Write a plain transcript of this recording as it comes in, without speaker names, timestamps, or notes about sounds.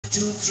2,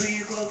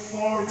 3 o'clock,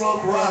 4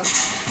 o'clock, rock.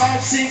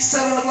 5, 6,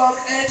 7 o'clock,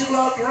 8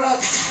 o'clock, rock.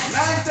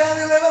 9, 10,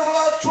 11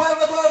 o'clock, 12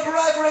 o'clock,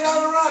 rock. We're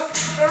gonna rock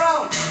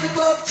around the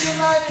clock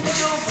tonight. We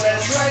do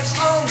flashlights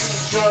on,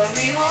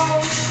 journey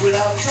home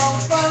without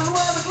some fun.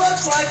 When the clock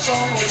strikes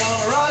on, we're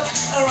gonna rock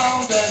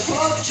around the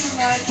clock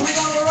tonight. We're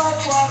gonna rock,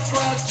 rock,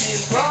 rock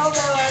till broad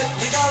daylight.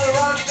 We're gonna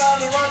rock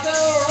around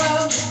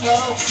the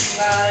clock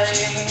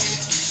tonight.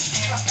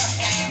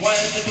 When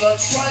the clock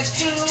strikes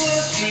 2,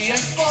 3 and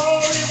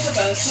 4, if the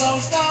bell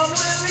slows down,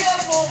 we'll be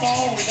up no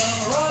more. We're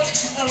gonna rock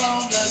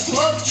around the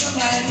clock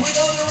tonight. We're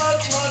gonna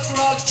rock, rock,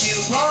 rock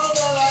till broad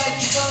daylight.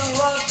 We're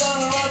gonna rock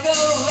around the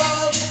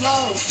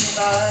clock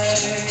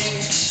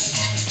tonight.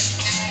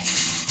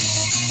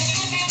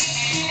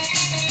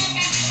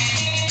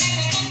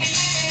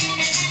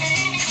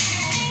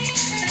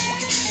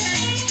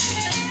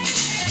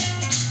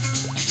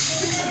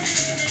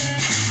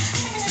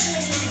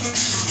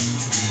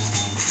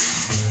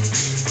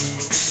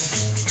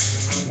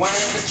 When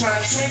the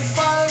chimes ring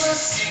 5 and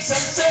 6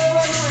 and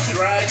 7, with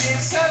the riding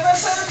 7,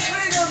 7,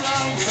 3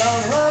 around. We're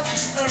gonna rock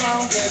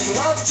around the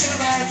clock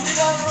tonight. We're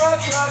gonna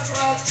rock, rock,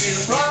 rock till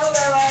broad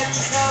daylight.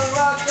 We're gonna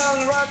rock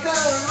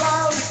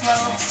around the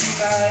clock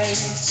tonight.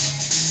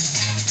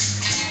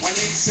 When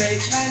it's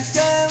 8, 9,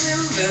 10,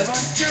 11,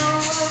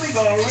 12, we'll be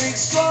going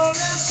strong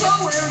and so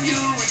will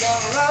you. We're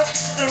gonna rock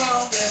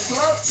around the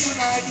clock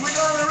tonight. We're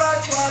gonna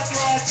rock, rock,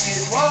 rock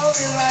till broad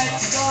daylight.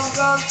 We're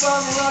gonna rock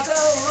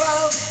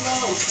around the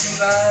clock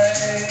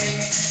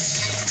tonight.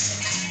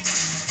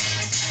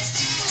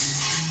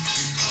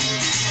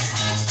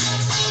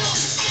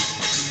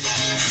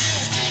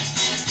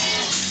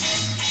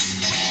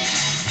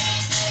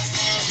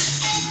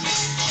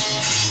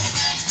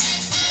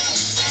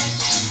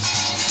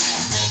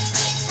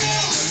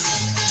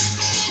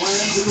 When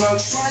the clock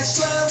strikes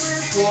 12,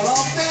 we'll call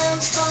off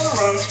dance, gonna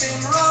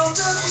roasting round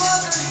the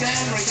clock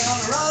again. We're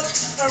gonna rock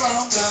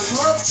around the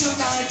clock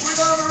tonight. We're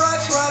gonna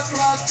rock, rock,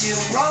 rock till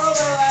broad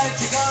daylight.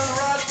 We're gonna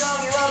rock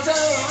around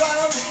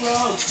the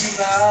clock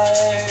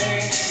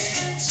tonight.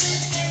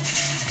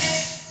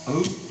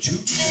 Oh,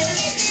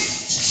 tonight.